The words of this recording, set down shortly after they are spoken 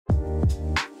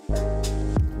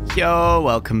Yo,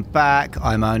 welcome back.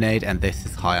 I'm onaeD and this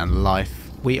is High on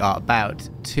Life. We are about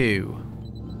to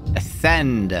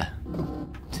ascend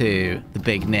to the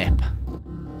big nip.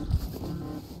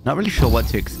 Not really sure what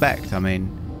to expect. I mean,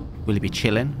 will he be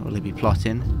chilling? Will he be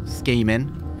plotting?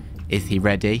 Scheming? Is he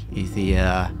ready? Is he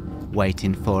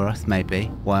waiting for us maybe?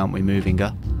 Why aren't we moving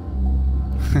up?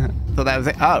 Thought that was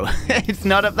it. Oh, it's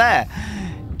not up there.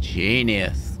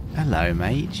 Genius. Hello,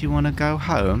 mate. Do you want to go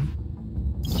home?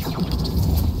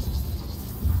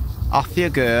 Off you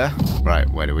go. Right,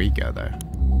 where do we go though?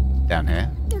 Down here?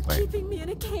 They're keeping me in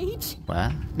a cage.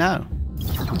 Where? No.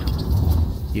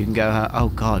 You can go. Oh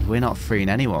God, we're not freeing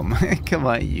anyone. Come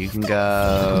on, you can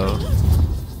go.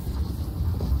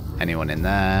 Anyone in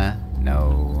there?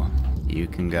 No. You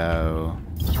can go.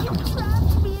 You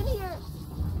trapped me in here.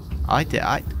 I did.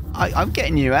 I'm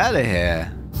getting you out of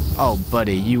here. Oh,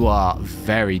 buddy, you are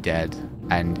very dead.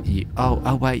 And you.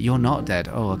 Oh wait, you're not dead.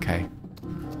 Oh, okay.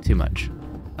 Too much.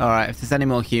 All right. If there's any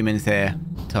more humans here,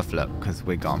 tough luck, because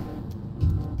we're gone.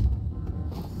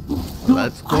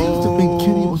 Let's go. I used to think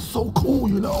Kenny was so cool,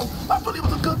 you know. I thought he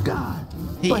was a good guy.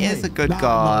 He But is hey, a good now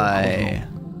guy.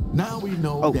 Now we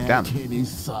know Oh, that damn. Kenny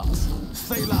sucks.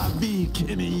 Say la vie,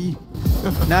 Kenny.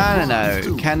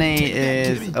 No. Kenny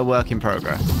is a work in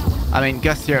progress. I mean,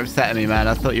 Gus, you're upsetting me, man.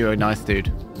 I thought you were a nice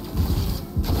dude.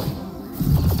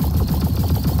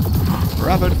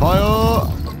 Rapid fire.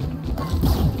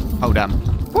 Oh, damn.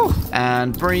 Woo.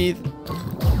 And breathe.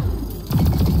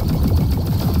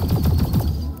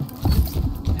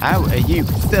 How are you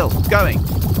still going?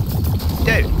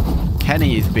 Dude,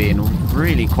 Kenny is being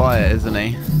really quiet, isn't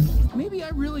he? Maybe I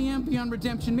really am beyond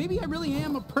redemption. Maybe I really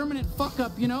am a permanent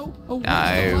fuck-up, you know? A waste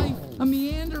No. of life, a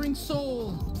meandering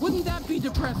soul. Wouldn't that be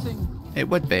depressing? It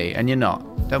would be, and you're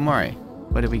not. Don't worry.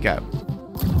 Where do we go?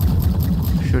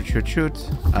 Shoot.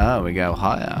 Oh, we go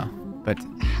higher. But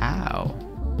how?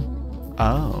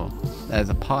 Oh, there's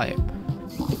a pipe.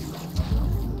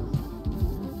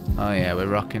 Oh yeah, we're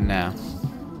rocking now.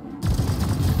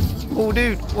 Oh,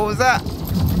 dude, what was that?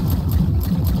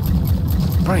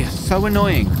 Bro, you're so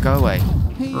annoying. Go away.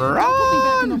 Hey, put me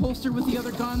back in the holster with the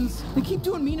other guns. They keep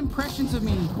doing mean impressions of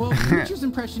me. Well, Creature's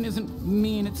impression isn't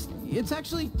mean. It's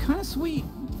actually kind of sweet.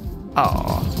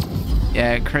 Oh,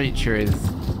 yeah, Creature is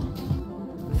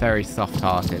very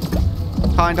soft-hearted.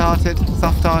 Kind-hearted,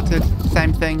 soft-hearted,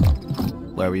 same thing.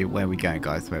 Where are we going,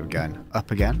 guys? Where are we going?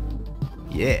 Up again?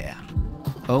 Yeah.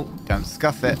 Oh, don't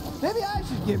scuff it. Maybe I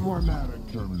should get more mad at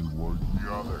Kenny like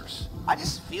the others. I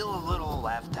just feel a little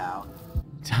left out.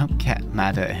 Don't get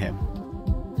mad at him.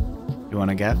 You want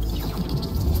to go?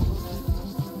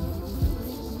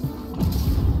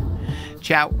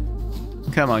 Ciao.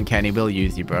 Come on, Kenny. We'll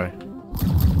use you, bro.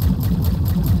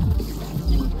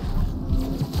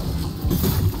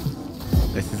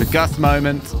 This is a Gus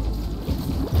moment.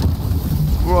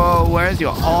 Whoa, where's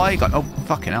your eye gone? Oh,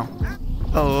 fucking hell.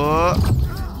 Oh.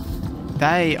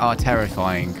 They are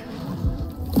terrifying.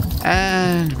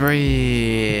 And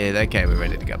breathe. Okay, we're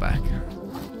ready to go back.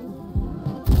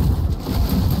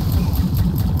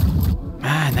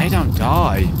 Man, they don't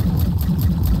die.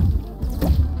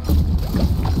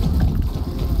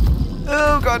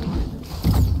 Oh, God.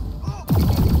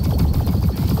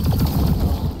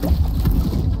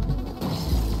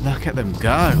 Look at them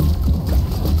go.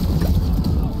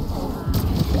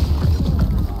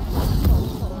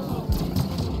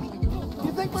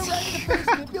 You think we're ready to face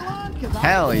Nipulon? 'Cause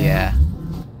Hell yeah.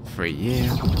 For you.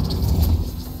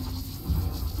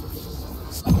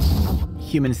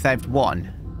 Human saved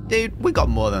one. Dude, we got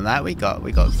more than that. We got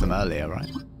some earlier,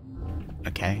 right?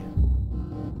 Okay.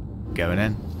 Going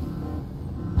in.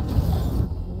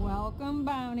 Welcome,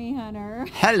 bounty hunter.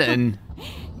 Helen.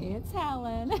 It's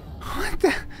Helen. What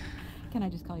the? Can I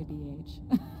just call you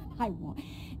BH? I won't.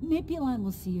 Nipulon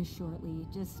will see you shortly.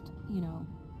 Just, you know,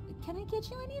 can I get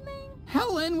you anything?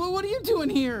 Helen, well, what are you doing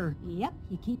here? Yep,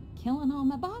 you keep killing all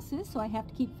my bosses, so I have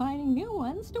to keep finding new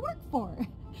ones to work for.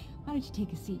 Why don't you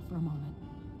take a seat for a moment?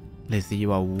 Lizzie,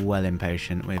 you are well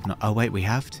impatient. We've not. Oh wait, we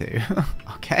have to.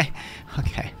 Okay.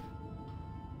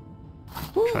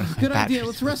 Whew, Trying to find good idea. batteries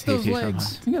Let's for rest the those TV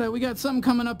legs. We got something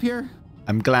coming up here.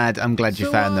 I'm glad you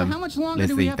So, found them. how much longer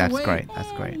do we Lizzie, have to that's wait? great.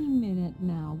 That's great. Any minute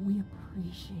now. We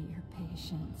appreciate your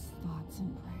patience, thoughts,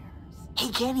 and prayers. Hey,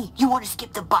 Kenny, you want to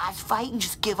skip the boss fight and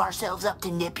just give ourselves up to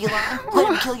Nipulon? Let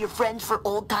him kill your friends for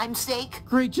old time's sake?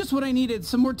 Great, just what I needed.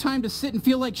 Some more time to sit and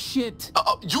feel like shit.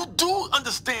 You do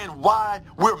understand why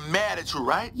we're mad at you,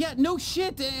 right? Yeah, no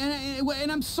shit.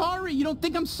 And I'm sorry. You don't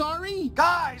think I'm sorry?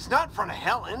 Guys, not in front of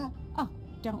Helen. Oh,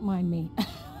 don't mind me.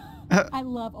 I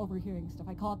love overhearing stuff.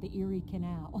 I call it the Erie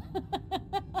Canal.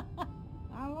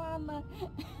 I'm on the...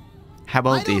 How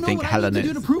old do you think Helen I don't know what I need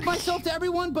to do is? to prove myself to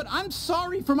everyone, but I'm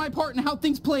sorry for my part in how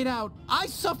things played out. I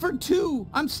suffered too.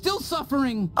 I'm still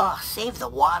suffering. Save the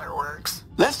waterworks.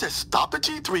 Let's just stop at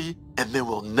G3, and then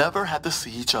we'll never have to see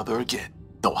each other again.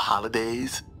 No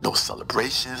holidays, no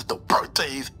celebrations, no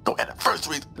birthdays, no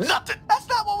anniversaries, nothing. That's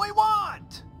not what we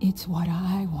want. It's what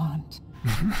I want.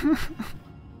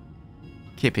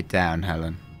 Keep it down,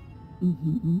 Helen.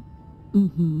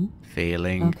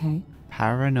 Feeling Okay.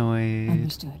 paranoid.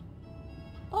 Understood.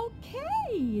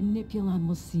 Okay, Nipulon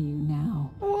will see you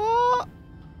now. What?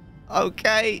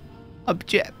 Okay.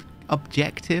 Objective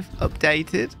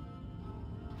updated.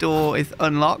 Door is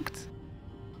unlocked.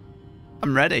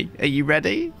 I'm ready. Are you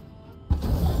ready?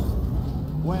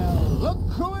 Well, look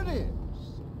who it is.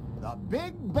 The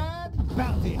big bad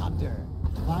bounty hunter.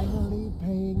 Finally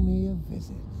paying me a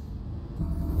visit.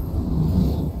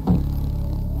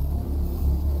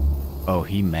 Oh,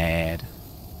 he mad.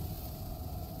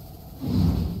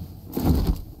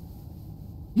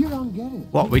 You don't get it.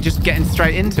 What, we're just getting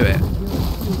straight into it?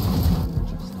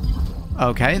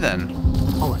 Okay, then.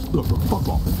 All right, look, fuck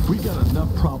off. We got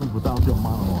enough problems without your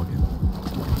monologuing.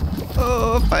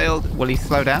 Oh, failed. Will he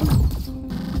slow down?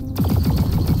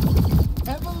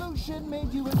 Evolution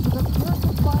made you into the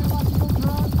perfect biological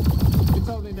drug. It's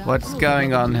only natural. What's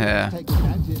going on here? Take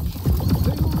advantage.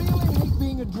 Do you really hate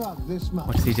being a drug this much?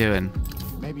 What's he doing?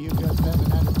 Maybe you just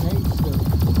haven't had a taste of...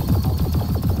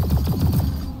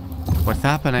 What's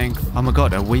happening? Oh my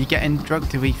god, are we getting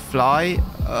drugged? Do we fly?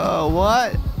 Oh,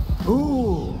 what?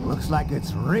 Ooh, looks like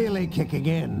it's really kicking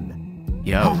in.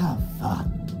 Yo. Have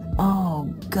fun. Oh,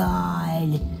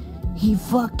 God. He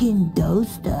fucking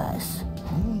dosed us.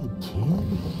 Hey, kid,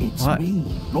 it's What?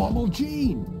 me, Normal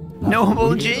Gene. Normal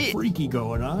We got a Gene? freaky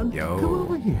going on. Yo. Come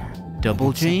over here. Double I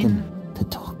got something Gene? to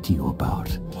talk to you about.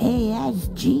 Hey, that's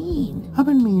Gene. I've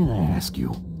been meaning to ask you,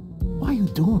 why are you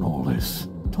doing all this?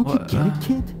 Don't What, you get it,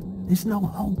 kid? There's no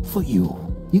hope for you.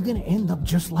 You're gonna end up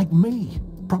just like me.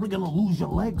 Probably gonna lose your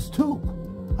legs, too.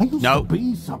 I used Nope. to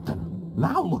be something.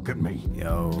 Now look at me.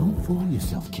 Yo. Don't fool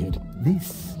yourself, kid.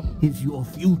 This is your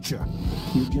future.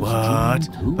 You just What?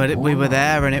 dreamed too But we were hard.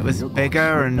 there and it was You're gonna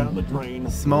bigger slip and down the drain.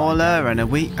 smaller, and are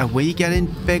we getting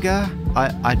bigger?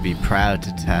 I'd be proud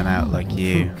to turn out like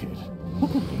you. True, kid.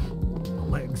 Look at me. No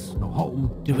legs, no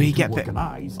home. Do no we two get working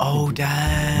eyes. Oh,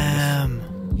 damn.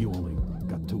 You only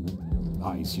got 2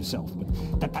 eyes yourself,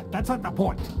 but that's not the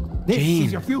point. This Gene.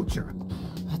 is your future.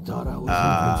 I thought I was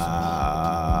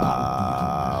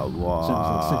What?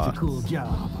 Sounds like such a cool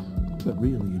job. But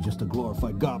really, you're just a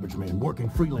glorified garbage man working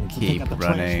freelance to take Keep out the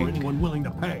trash running. for anyone willing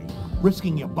to pay.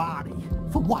 Risking your body.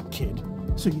 For what, kid?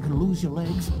 So you can lose your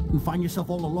legs and find yourself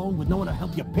all alone with no one to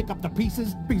help you pick up the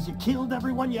pieces because you killed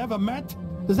everyone you ever met?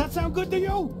 Does that sound good to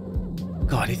you?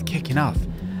 God, he's kicking off.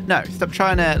 No, stop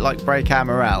trying to, like, break our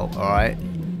morale, alright?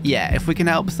 Yeah, if we can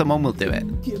help someone, we'll do it.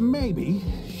 Yeah, maybe.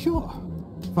 Sure.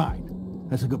 Fine.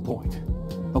 That's a good point.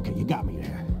 Okay, you got me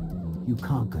there. You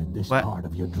conquered this What? part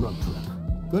of your drug trip.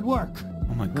 Good work.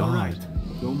 Oh my All god. right.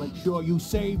 Go make sure you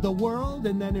save the world,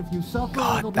 and then if you suffer,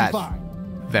 God, it'll be that's fine.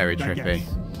 very I trippy.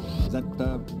 guess. Is that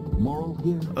the moral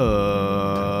here?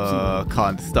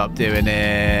 Can't stop doing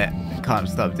it. Can't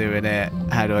stop doing it.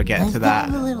 How do I get Let's to that?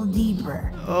 dive a little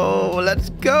deeper. Oh, let's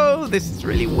go. This is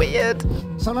really weird.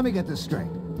 So let me get this straight.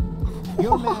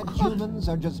 Your mad humans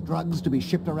are just drugs to be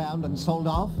shipped around and sold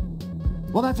off?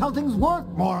 Well, that's how things work,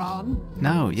 moron.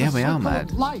 No, yeah, It's a we are circle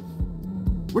mad. of life.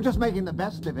 We're just making the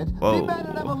best of it. Whoa. We mad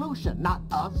at evolution, not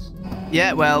us.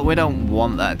 Yeah, well, we don't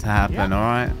want that to happen, Yep.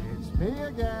 alright? It's me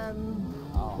again.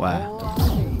 Where?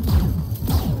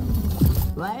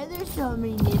 Why are there so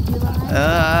many Nipulons?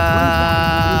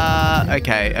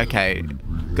 Okay.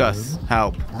 Gus,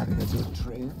 help. Having a good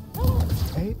trip.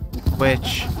 Hey,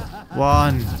 Which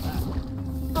one?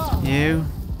 You?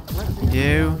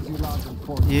 You?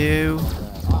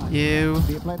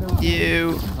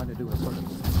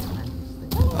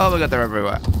 Oh my god, they're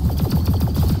everywhere.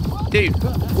 Dude,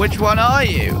 which one are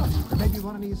you? maybe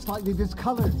one of these slightly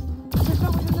discolored. There's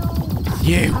no way to know.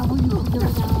 You. How will you figure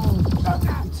it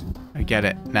out? I get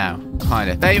it now.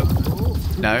 Kinda. There you.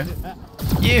 No.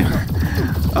 You.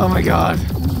 Oh my god.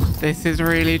 This is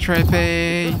really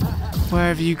trippy. Where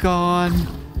have you gone?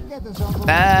 Get this over with.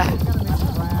 Ah. It's gonna make you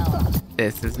proud.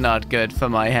 This is not good for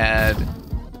my head.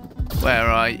 Where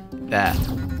are you? There.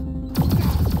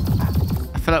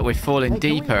 I feel like we're falling Hey, can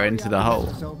we deeper hurry into up the and hole.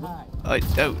 get this over?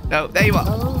 Oh, no, there you are.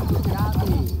 Oh, you got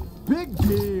me. Big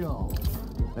deal.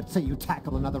 Let's say you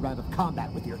tackle another round of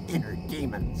combat with your inner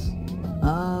demons.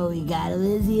 Oh, we got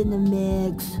Lizzie in the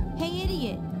mix. Hey,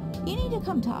 idiot. You need to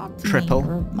come talk to Triple. me,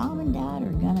 or Mom and Dad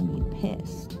are gonna be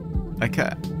pissed. I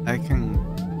can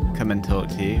come and talk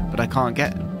to you, but I can't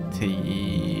get to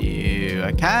you.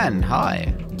 I can.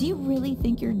 Hi. Do you really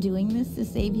think you're doing this to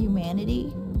save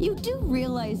humanity? You do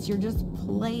realize you're just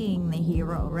playing the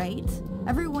hero, right?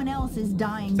 Everyone else is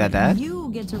dying. Is that Dad?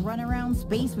 You get to run around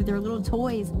space with your little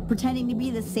toys, pretending to be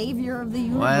the savior of the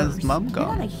universe. Where's Mum You're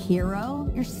gone? not a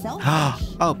hero. You're selfish.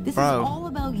 Oh, this bro. is all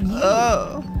about you.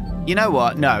 Oh. You know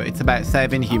what? No, it's about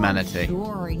saving humanity. Oh,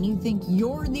 sure, and you think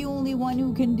you're the only one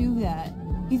who can do that.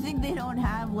 You think they don't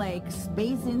have, like,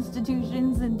 space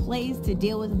institutions in place to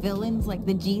deal with villains like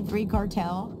the G3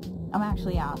 cartel? I'm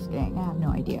actually asking. I have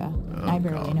no idea. I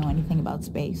barely know anything about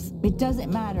space. It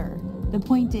doesn't matter. The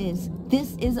point is,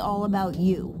 this is all about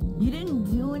you. You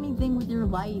didn't do anything with your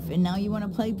life, and now you want to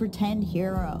play pretend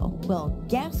hero. Well,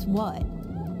 guess what?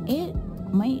 It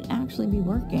might actually be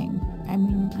working. I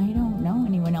mean, I don't know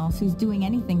anyone else who's doing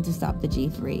anything to stop the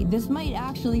G3. This might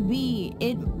actually be,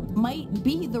 it might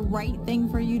be the right thing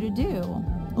for you to do.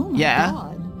 Oh my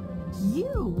God.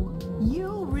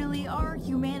 You really are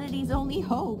humanity's only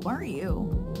hope, aren't you?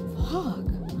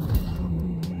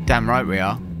 Fuck. Damn right we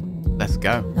are. Let's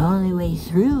go. The only way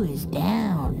through is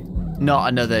down. Not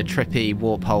another trippy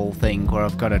warp hole thing where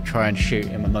I've got to try and shoot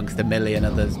him amongst a million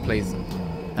others, please.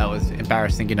 That was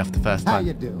embarrassing enough the first time. How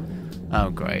you doing? Oh,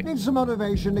 great. Need some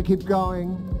motivation to keep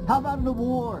going? How about an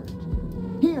award?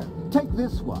 Here, take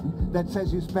this one that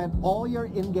says you spent all your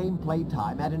in-game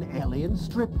playtime at an alien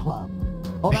strip club.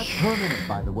 Oh, that's permanent,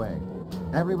 by the way.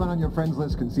 Everyone on your friends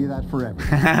list can see that forever.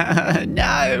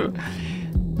 No!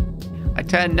 I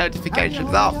turned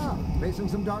notifications off. Facing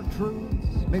some dark truths?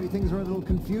 Maybe things are a little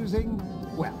confusing?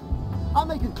 Well, I'll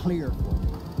make it clear for you.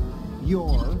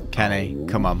 You're Kenny,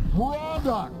 come on.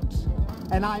 product,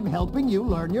 and I'm helping you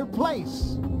learn your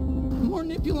place. More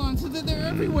Nipulons, they're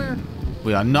everywhere.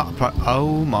 We are not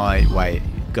oh my, wait.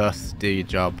 Gus, do your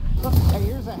job. Hey,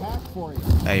 here's a hack for you.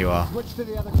 There you are. Switch to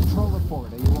the other controller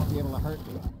port, or you won't be able to hurt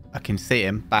me. I can see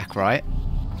him, back right.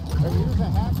 Hey, here's a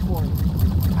hack for you.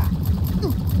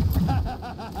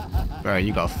 Bro,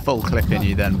 you got a full clip in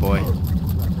you then, boy.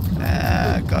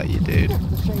 Ah, got you, dude.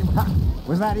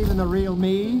 Was that even the real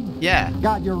me? Yeah.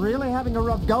 God, you're really having a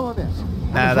rough go of it.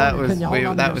 No, that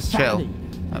was chill.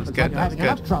 That was good. That was You're having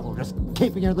enough good. trouble just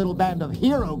keeping your little band of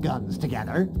hero guns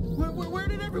together. Where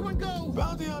did everyone go?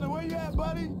 Bounty hunter, where you at,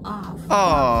 buddy? Oh.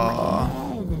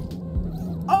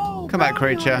 Oh, Come back,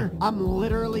 bounty creature. hunter. I'm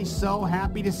literally so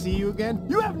happy to see you again.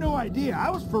 You have no idea. I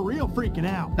was for real freaking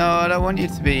out. No, I don't want you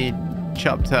to be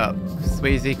chopped up.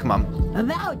 Sweezy, come on.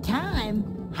 About time.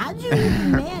 How'd you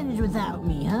even manage without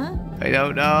me, huh? I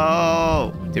don't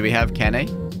know. Do we have Kenny?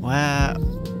 Where?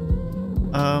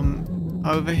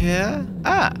 Over here?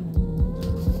 Ah.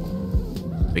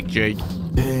 Big G.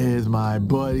 There's my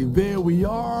buddy. There we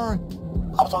are.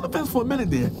 I was on the fence for a minute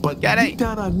there, but Get it. deep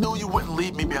down I knew you wouldn't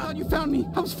leave me God, behind. you found me.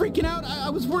 I was freaking out. I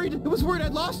was worried. I was worried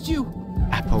I'd lost you.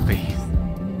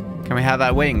 Applebee's. Can we have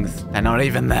our wings? They're not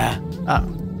even there. Oh.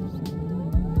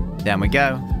 Down we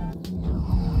go.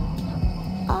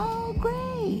 Oh,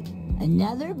 great.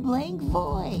 Another blank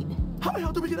void. How the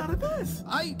hell do we get out of this?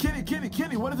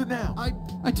 Kenny, what is it now?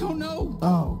 I don't know.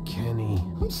 Oh, Kenny.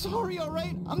 I'm sorry, all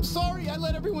right? I'm sorry I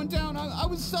let everyone down. I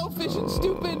was selfish and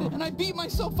stupid, and I beat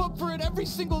myself up for it every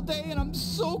single day, and I'm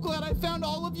so glad I found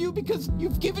all of you because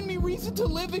you've given me reason to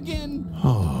live again.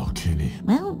 Oh, Kenny.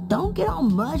 Well, don't get all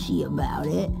mushy about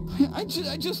it. I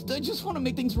just want to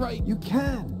make things right. You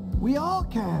can. We all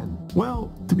can.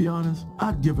 Well, to be honest,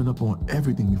 I'd given up on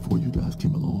everything before you guys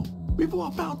came along. Before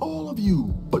I found all of you.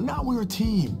 But now we're a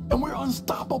team, and we're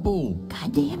unstoppable.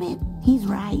 God damn it. He's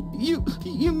right. You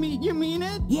mean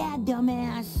it? Yeah,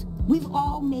 dumbass. We've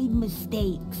all made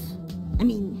mistakes. I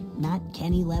mean, not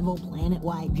Kenny-level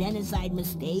planet-wide genocide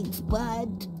mistakes, but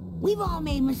we've all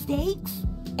made mistakes.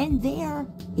 And there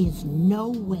is no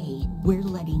way we're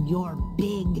letting your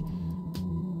big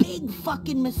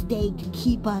fucking mistake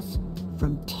keep us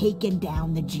from taking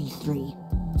down the G3.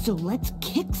 So let's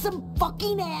kick some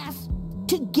fucking ass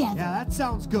together. Yeah, that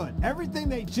sounds good. Everything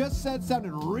they just said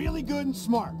sounded really good and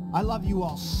smart. I love you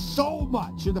all so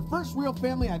much. You're the first real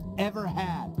family I've ever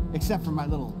had. Except for my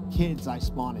little kids I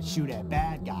spawn to shoot at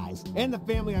bad guys. And the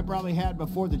family I probably had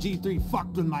before the G3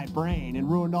 fucked with my brain and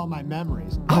ruined all my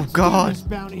memories. Oh, Let's God. do this,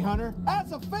 bounty hunter.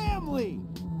 As a family.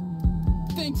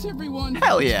 Thanks, everyone.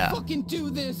 Hell yeah. Let's fucking do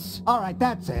this. All right,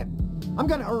 that's it. I'm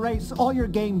gonna erase all your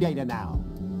game data now.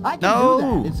 I can No.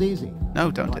 do that. It's easy.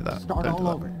 No, don't So do I can that. Start Don't all do that.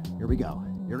 over. Here we go.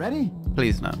 You ready?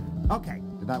 Please, no. Okay.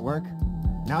 Did that work?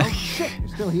 No? Shit, you're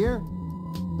still here?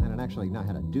 I don't actually know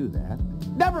how to do that.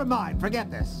 Never mind.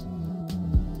 Forget this.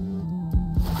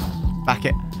 Back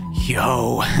it.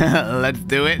 Yo, let's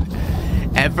do it.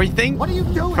 Everything? What are you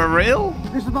doing? For real?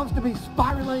 You're supposed to be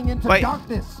spiraling into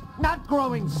darkness, not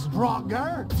growing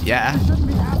stronger. Yeah. You shouldn't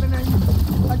be having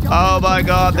Oh my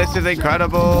god, this is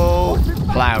incredible.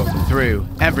 Plow through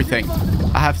everything.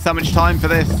 I have so much time for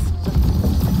this.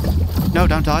 No,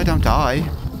 don't die, don't die.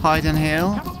 Hide and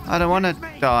heal. I don't want to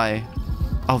die.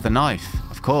 Oh, the knife,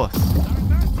 of course.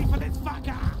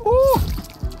 Ooh.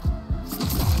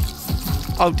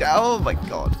 Oh my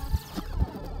god.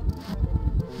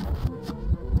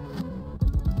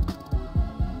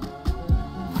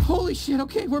 Holy shit,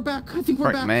 okay, we're back. I think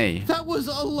we're back. Me. That was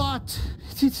a lot.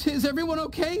 Is everyone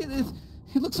okay?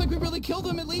 It looks like we really killed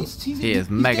him at least. He is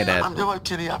mega dead. I'm doing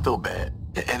Kenny, I feel bad.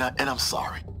 And I'm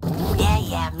sorry.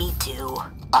 Yeah, me too.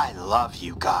 I love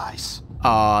you guys.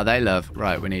 Oh, they love.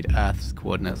 Right, we need Earth's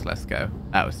coordinates. Let's go.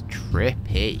 That was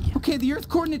trippy. Okay, the Earth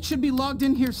coordinates should be logged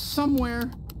in here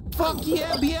somewhere. Fuck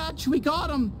yeah, biatch, we got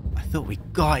him. I thought we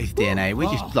got his DNA. We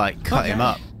just, like, cut him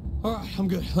up. All right, I'm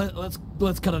good.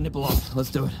 Let's cut a nipple off.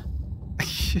 Let's do it.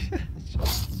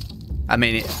 I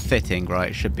mean, it's fitting, right?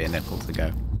 It should be a nipple to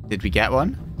go. Did we get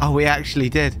one? Oh, we actually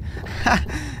did.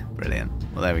 Brilliant.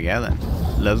 Well, there we go then.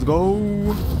 Let's go.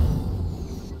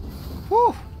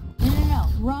 Whew. No.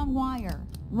 Wrong wire.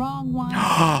 Wrong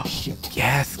wire. Shit.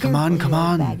 Yes, come on, come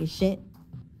on. Bag of shit.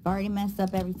 You've already messed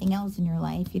up everything else in your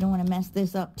life. You don't want to mess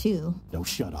this up too. No,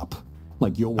 shut up.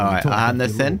 Like you're. All right, I'll hand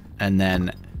this in, and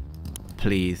then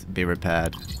please be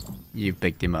repaired. You've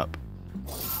bigged him up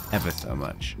ever so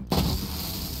much.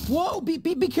 Whoa, be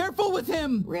careful with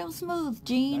him. Real smooth,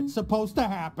 Gene. That's supposed to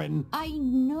happen. I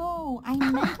know. I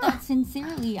meant that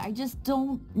sincerely. I just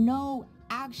don't know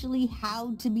actually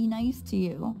how to be nice to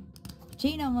you.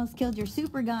 Gene almost killed your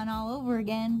super gun all over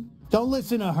again. Don't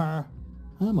listen to her.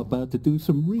 I'm about to do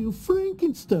some real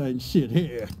Frankenstein shit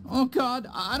here. Oh God,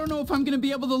 I don't know if I'm gonna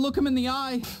be able to look him in the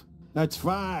eye. That's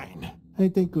fine. I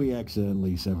think we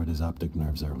accidentally severed his optic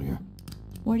nerves earlier.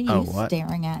 What are you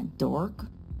staring at, dork?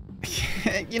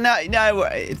 you know,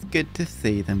 it's good to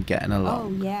see them getting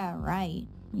along. Oh, yeah, right.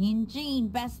 Me and Gene,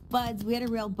 best buds. We had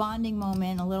a real bonding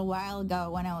moment a little while ago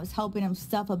when I was helping him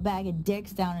stuff a bag of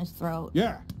dicks down his throat.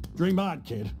 Yeah, dream on,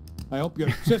 kid. I hope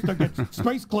your sister gets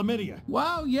space chlamydia.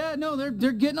 Wow, yeah, no, they're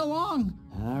getting along.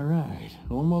 All right,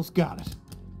 almost got it.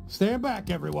 Stand back,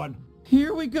 everyone.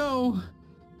 Here we go.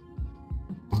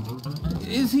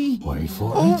 Is he? Wait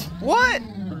for it. What?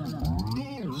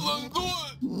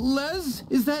 Les,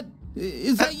 is that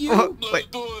you? Wait.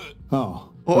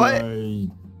 Oh, what? I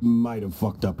might have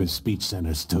fucked up his speech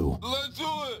centers too.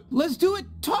 Let's do it.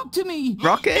 Talk to me.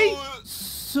 Rocky?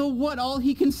 So what, all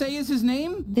he can say is his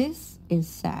name? This is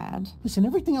sad. Listen,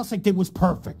 everything else I did was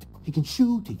perfect. He can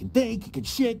shoot, he can think, he can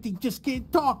shit, he just can't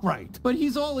talk right. But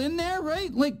he's all in there,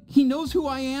 right? Like, he knows who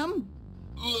I am?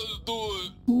 Let's do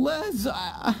it. Les,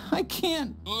 I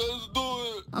can't. Let's do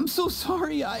it. I'm so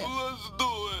sorry. Let's do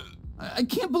it. I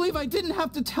can't believe I didn't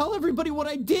have to tell everybody what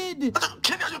I did.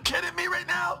 Kenny, are you kidding me right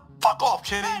now? Fuck off,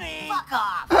 Kenny. Fuck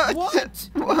off.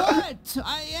 What?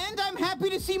 I'm happy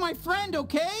to see my friend,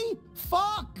 okay?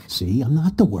 Fuck. See, I'm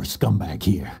not the worst scumbag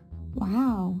here.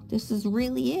 Wow, this is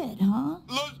really it, huh?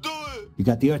 Let's do it. You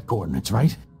got the Earth coordinates,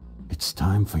 right? It's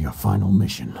time for your final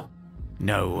mission.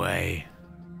 No way.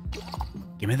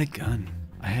 Give me the gun.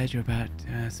 I heard you're about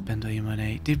to spend all your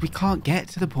money. Dude, we can't get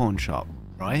to the pawn shop,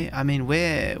 right? I mean,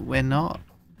 we're not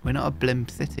a blimp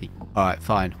city. All right,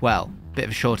 fine. Well, bit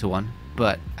of a shorter one,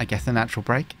 but I guess a natural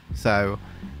break. So,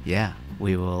 yeah,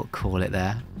 we will call it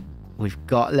there. We've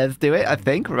got Let's Do It, I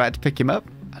think. We're about to pick him up.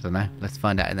 I don't know. Let's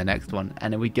find out in the next one.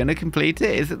 And are we going to complete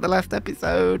it? Is it the last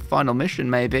episode? Final mission,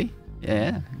 maybe?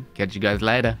 Yeah. Catch you guys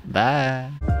later. Bye.